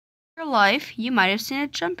life, you might have seen a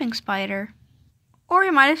jumping spider. Or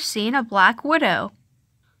you might have seen a black widow.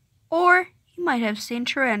 Or you might have seen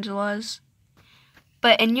tarantulas.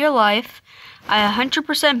 But in your life, I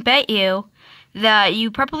 100% bet you that you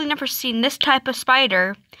probably never seen this type of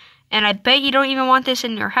spider, and I bet you don't even want this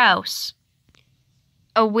in your house.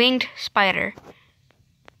 A winged spider.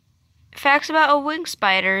 Facts about winged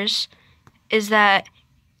spiders is that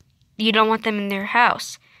you don't want them in your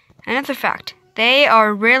house. Another fact, they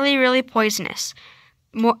are really, really poisonous.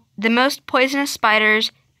 The most poisonous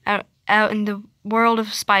spiders out in the world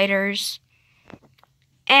of spiders.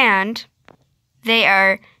 And they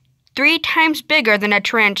are 3 times bigger than a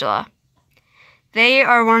tarantula. They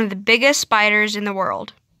are one of the biggest spiders in the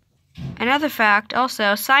world. Another fact,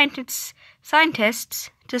 also, scientists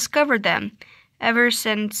discovered them ever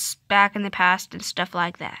since back in the past and stuff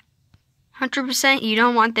like that. 100% you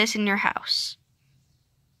don't want this in your house.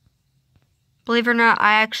 Believe it or not,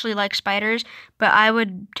 I actually like spiders, but I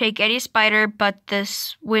would take any spider but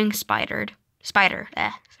this winged spider.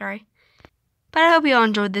 Sorry. But I hope you all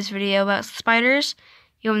enjoyed this video about spiders,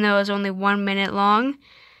 even though it was only 1 minute long.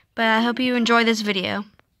 But I hope you enjoyed this video.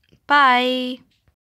 Bye!